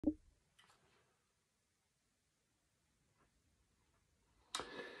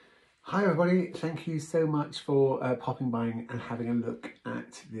Hi everybody, thank you so much for popping by and having a look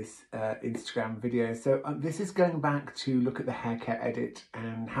at this Instagram video. So this is going back to look at the hair care edit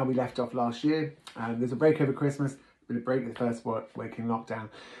and how we left off last year. There's a break over Christmas, been a break the first week in lockdown.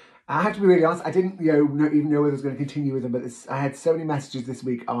 I have to be really honest, I didn't even know whether I was going to continue with them, but I had so many messages this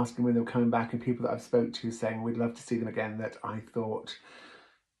week asking when they were coming back and people that I've spoke to saying we'd love to see them again that I thought,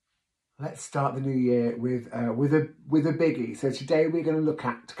 let's start the new year with a biggie. So today we're going to look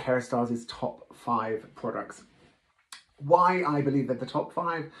at Kerastase's top 5 products. Why I believe they're the top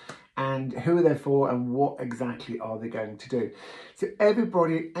 5 and who are they for and what exactly are they going to do. So every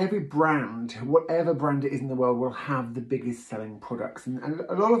brand, whatever brand it is in the world, will have the biggest selling products. And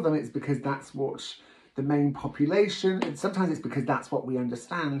a lot of them it's because that's what the main population, and sometimes it's because that's what we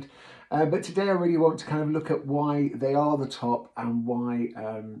understand. But today I really want to kind of look at why they are the top and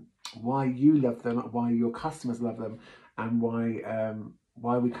why you love them, why your customers love them, and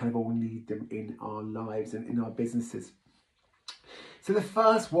why we kind of all need them in our lives and in our businesses. So the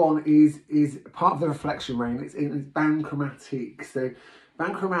first one is part of the reflection range. It's Band Chromatique. So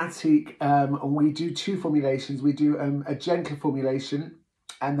Band Chromatique, and we do 2 formulations. We do a gentle formulation,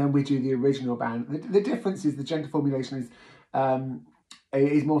 and then we do the original band. The difference is the gentle formulation is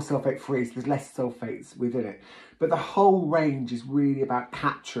more sulfate free, so there's less sulfates within it. But the whole range is really about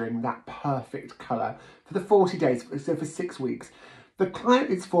capturing that perfect colour for the 40 days, so for 6 weeks. The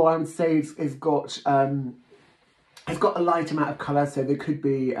client it's for, I would say, has got a light amount of colour, so there could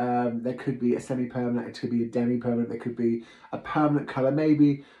be a semi-permanent, it could be a demi-permanent, there could be a permanent colour,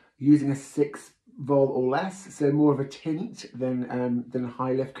 maybe using a 6 vol or less, so more of a tint than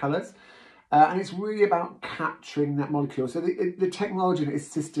high lift colours. And it's really about capturing that molecule. So the technology is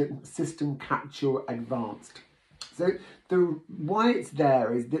system capture advanced. So why it's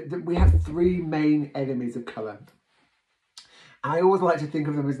there is that we have 3 main enemies of colour. I always like to think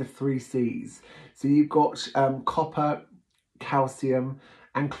of them as the 3 C's. So you've got copper, calcium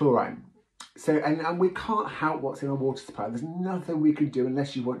and chlorine. So, and we can't help what's in our water supply. There's nothing we can do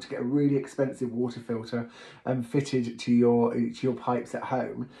unless you want to get a really expensive water filter fitted to your pipes at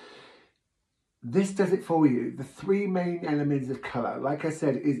home. This does it for you. The 3 main elements of colour, like I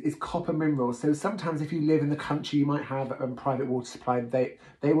said, is copper minerals. So sometimes if you live in the country, you might have a private water supply.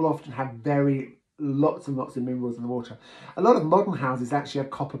 They will often have lots and lots of minerals in the water. A lot of modern houses actually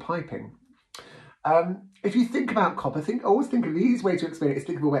have copper piping. If you think about copper, always think of the easiest way to explain it is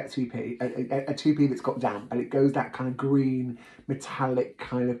think of a wet 2P, a 2P that's got damp and it goes that kind of green, metallic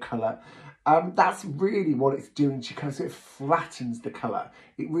kind of colour. That's really what it's doing. She kind of sort of flattens the colour.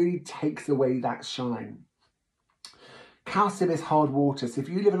 It really takes away that shine. Calcium is hard water. So if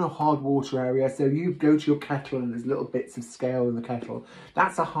you live in a hard water area, so you go to your kettle and there's little bits of scale in the kettle,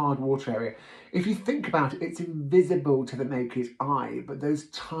 that's a hard water area. If you think about it, it's invisible to the naked eye, but those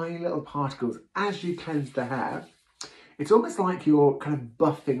tiny little particles, as you cleanse the hair, it's almost like you're kind of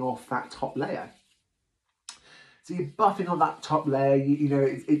buffing off that top layer. So you're buffing on that top layer, you know,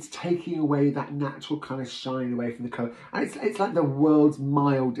 it's taking away that natural kind of shine away from the colour. And it's like the world's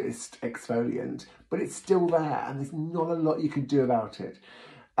mildest exfoliant, but it's still there and there's not a lot you can do about it.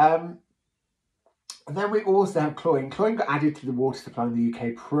 And then we also have chlorine. Chlorine got added to the water supply in the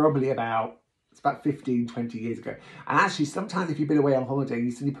UK probably about 15, 20 years ago. And actually, sometimes if you've been away on holiday and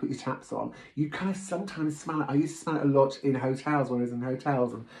you suddenly put your taps on, you kind of sometimes smell it. I used to smell it a lot in hotels when I was in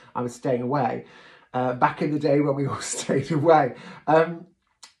hotels and I was staying away. Back in the day when we all stayed away.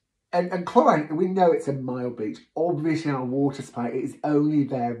 And chlorine, we know it's a mild bleach. Obviously in our water supply, it is only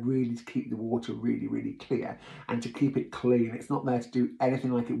there really to keep the water really, really clear and to keep it clean. It's not there to do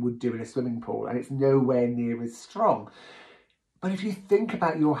anything like it would do in a swimming pool, and it's nowhere near as strong. But if you think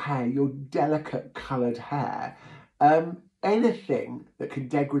about your hair, your delicate coloured hair, anything that can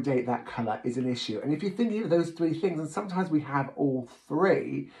degrade that colour is an issue. And if you're thinking of those 3 things, and sometimes we have all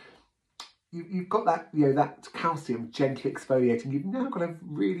 3, you've got that, you know, that calcium gently exfoliating. You've now got a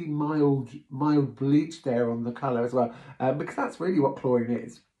really mild bleach there on the colour as well, because that's really what chlorine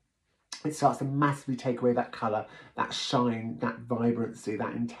is. It starts to massively take away that colour, that shine, that vibrancy,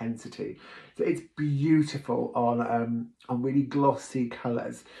 that intensity. So it's beautiful on really glossy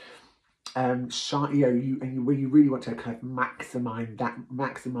colours. Shine, you know, where you really want to kind of maximise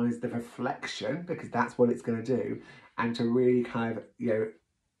the reflection, because that's what it's going to do, and to really kind of, you know,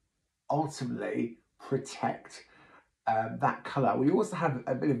 ultimately protect that colour. We also have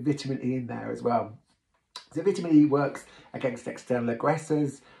a bit of vitamin E in there as well. So vitamin E works against external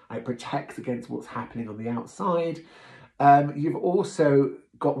aggressors, and it protects against what's happening on the outside. You've also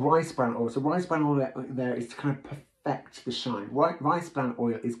got rice bran oil. So rice bran oil there is to kind of perfect the shine. Rice bran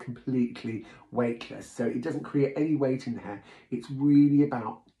oil is completely weightless, so it doesn't create any weight in the hair. It's really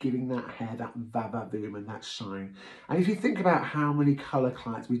about giving that hair that va-va-voom and that shine. And if you think about how many colour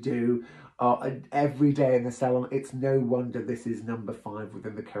clients we do every day in the salon, it's no wonder this is number 5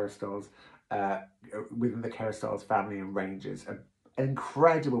 within the Kérastase family and ranges. An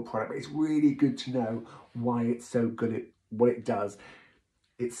incredible product, but it's really good to know why it's so good at what it does.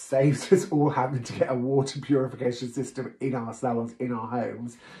 It saves us all having to get a water purification system in our salons, in our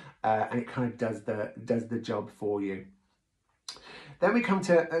homes, and it kind of does the job for you. Then we come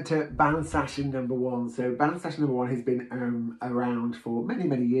to Band Session number 1. So Band Session number 1 has been around for many,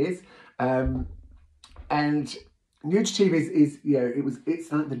 many years, and Nutritive is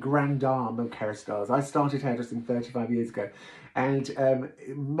it's like the grand arm of Kerastase. I started hairdressing 35 years ago, and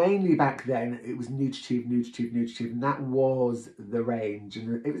mainly back then it was Nutritive, and that was the range,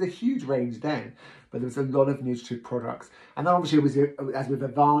 and it was a huge range then. But there was a lot of Nutritive products, and then obviously as we've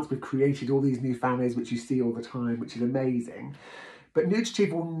advanced, we've created all these new families which you see all the time, which is amazing. But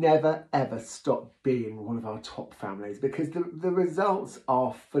Nutritive will never ever stop being one of our top families because the results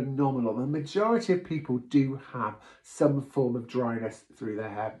are phenomenal. The majority of people do have some form of dryness through their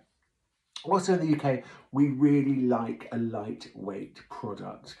hair. Also in the UK, we really like a lightweight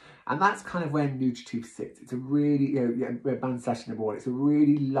product. And that's kind of where Nutritive sits. It's a really, Band Session number 1, it's a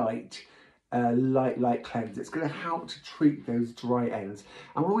really light cleanse. It's going to help to treat those dry ends.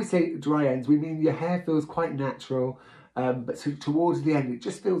 And when we say dry ends, we mean your hair feels quite natural, but so towards the end, it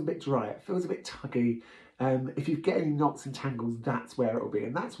just feels a bit dry. It feels a bit tuggy. If you get any knots and tangles, that's where it will be.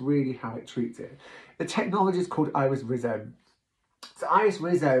 And that's really how it treats it. The technology is called Iris Rhizome. So iris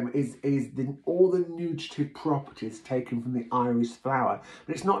rhizome is all the nutritive properties taken from the iris flower,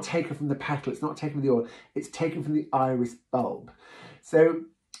 but it's not taken from the petal, it's not taken from the oil, it's taken from the iris bulb. So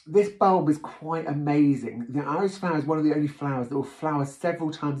this bulb is quite amazing. The iris flower is one of the only flowers that will flower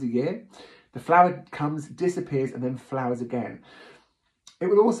several times a year. The flower comes, disappears, and then flowers again. It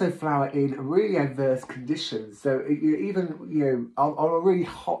will also flower in really adverse conditions. So even on a really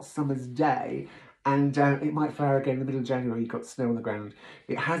hot summer's day, and it might flower again in the middle of January. You've got snow on the ground.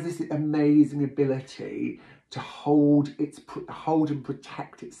 It has this amazing ability to hold and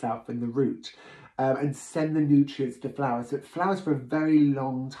protect itself in the root and send the nutrients to flowers. So it flowers for a very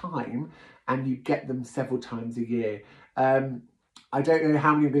long time, and you get them several times a year. I don't know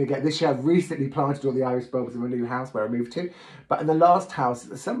how many I'm going to get this year. I've recently planted all the iris bulbs in my new house where I moved to. But in the last house,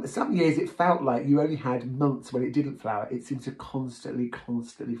 some years it felt like you only had months when it didn't flower. It seemed to constantly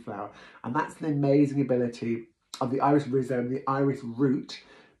flower. And that's the amazing ability of the iris rhizome, the iris root,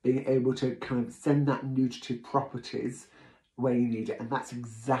 being able to kind of send that nutritive properties where you need it. And that's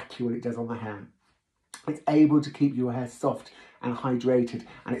exactly what it does on the hair. It's able to keep your hair soft and hydrated,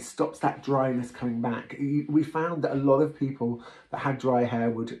 and it stops that dryness coming back. We found that a lot of people that had dry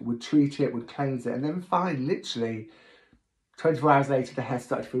hair would treat it, would cleanse it, and then find literally 24 hours later the hair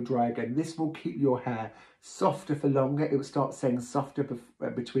started to feel dry again. This will keep your hair softer for longer. It will start staying softer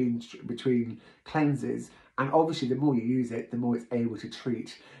between cleanses, and obviously the more you use it, the more it's able to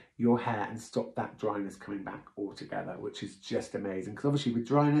treat your hair and stop that dryness coming back altogether, which is just amazing. Because obviously with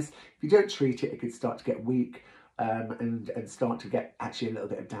dryness, if you don't treat it, it can start to get weak and start to get actually a little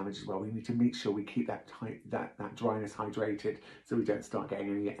bit of damage as well. We need to make sure we keep that dryness hydrated so we don't start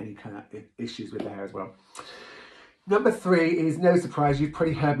getting any kind of issues with the hair as well. Number 3 is no surprise, you've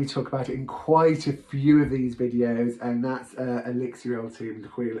probably heard me talk about it in quite a few of these videos, and that's Elixir Ultime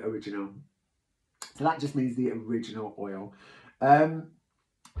L'Huile Original. So that just means the original oil. I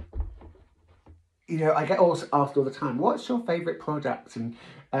get asked all the time, what's your favourite product?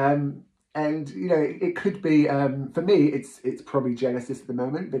 And it could be, for me, it's probably Genesis at the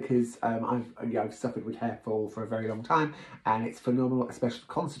moment, because I've suffered with hair fall for a very long time, and it's phenomenal, especially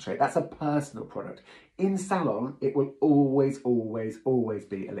concentrate. That's a personal product. In salon, it will always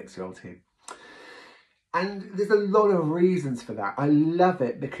be Elixir Ultime. And there's a lot of reasons for that. I love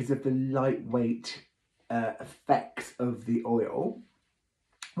it because of the lightweight effects of the oil,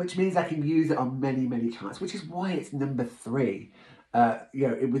 which means I can use it on many clients, which is why it's number 3.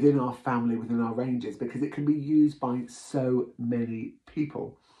 Within our family, within our ranges, because it can be used by so many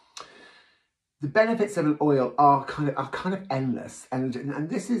people. The benefits of an oil are kind of endless, and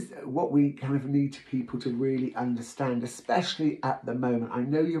this is what we kind of need people to really understand, especially at the moment. I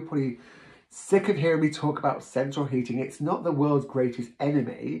know you're probably sick of hearing me talk about central heating. It's not the world's greatest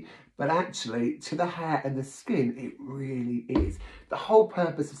enemy, but actually to the hair and the skin, it really is. The whole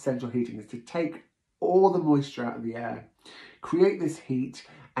purpose of central heating is to take all the moisture out of the air, create this heat,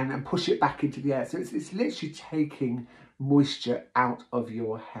 and push it back into the air. So it's literally taking moisture out of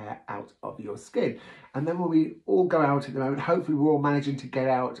your hair, out of your skin. And then when we all go out at the moment, hopefully we're all managing to get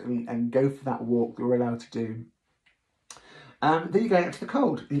out and go for that walk that we're allowed to do. Then you're going out to the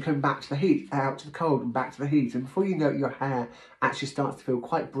cold, and you're coming back to the heat, out to the cold and back to the heat. And before you know it, your hair actually starts to feel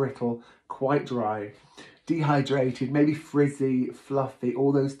quite brittle, quite dry, dehydrated, maybe frizzy, fluffy,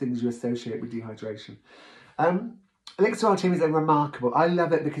 all those things you associate with dehydration. Elixir Ultime is remarkable. I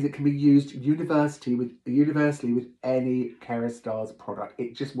love it because it can be used universally with any Kérastase product.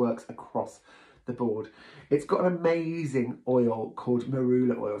 It just works across the board. It's got an amazing oil called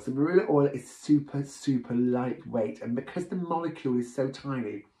marula oil. So marula oil is super, super lightweight, and because the molecule is so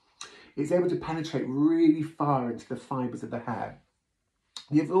tiny, it's able to penetrate really far into the fibres of the hair.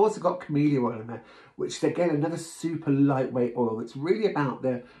 You've also got camellia oil in there, which is again another super lightweight oil. It's really about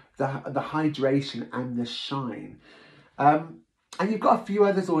the hydration and the shine. And you've got a few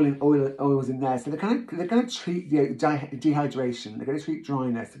others oils in there. So they're going to treat dehydration. They're going to treat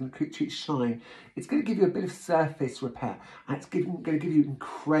dryness. They're going to treat shine. It's going to give you a bit of surface repair, and it's going to give you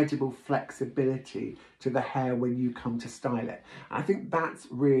incredible flexibility to the hair when you come to style it. And I think that's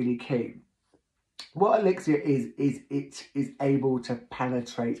really key. What Elixir is it is able to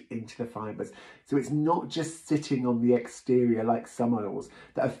penetrate into the fibres. So it's not just sitting on the exterior like some oils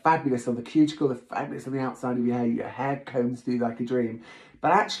that are fabulous on the cuticle, they're fabulous on the outside of your hair combs through like a dream.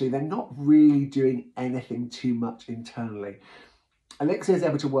 But actually, they're not really doing anything too much internally. Elixir is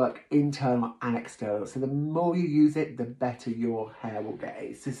able to work internal and external. So the more you use it, the better your hair will get.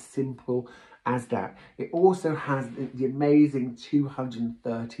 It's as simple as that. It also has the amazing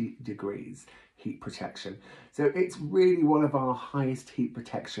 230 degrees heat protection. So it's really one of our highest heat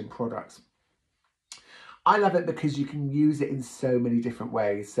protection products. I love it because you can use it in so many different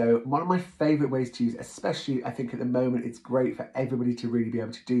ways. So one of my favourite ways to use, especially I think at the moment, it's great for everybody to really be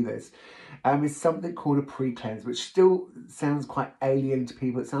able to do this, is something called a pre-cleanse, which still sounds quite alien to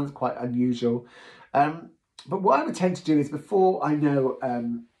people. It sounds quite unusual. But what I would tend to do is before I know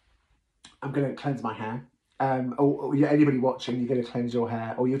I'm going to cleanse my hair, or anybody watching, you're going to cleanse your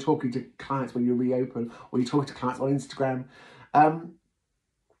hair, or you're talking to clients when you reopen, or you're talking to clients on Instagram,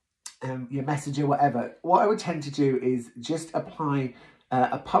 your messenger, whatever. What I would tend to do is just apply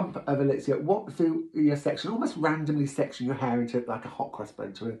a pump of Elixir, walk through your section, almost randomly section your hair into like a hot cross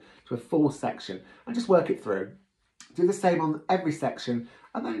bun to a full section, and just work it through. Do the same on every section,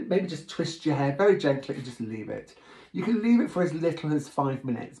 and then maybe just twist your hair very gently and just leave it. You can leave it for as little as 5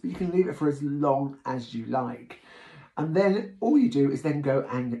 minutes, but you can leave it for as long as you like. And then all you do is then go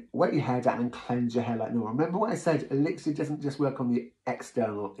and wet your hair down and cleanse your hair like normal. Remember what I said, Elixir doesn't just work on the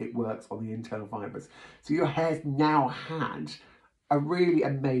external, it works on the internal fibres. So your hair's now had a really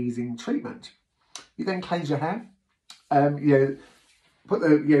amazing treatment. You then cleanse your hair, put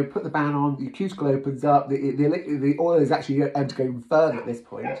the band on, your cuticle opens up, the oil is actually able to go even further at this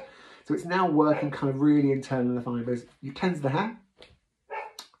point. So it's now working kind of really internal in the fibres. You cleanse the hair,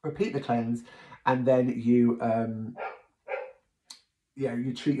 repeat the cleanse, and then you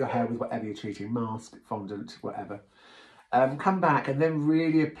treat your hair with whatever you're treating, mask, fondant, whatever. Come back and then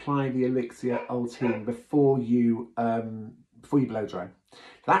really apply the Elixir Ultime before you blow dry.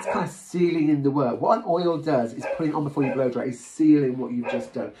 That's kind of sealing in the work. What an oil does is putting it on before you blow dry is sealing what you've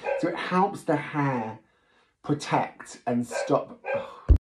just done. So it helps the hair protect and stop. Oh,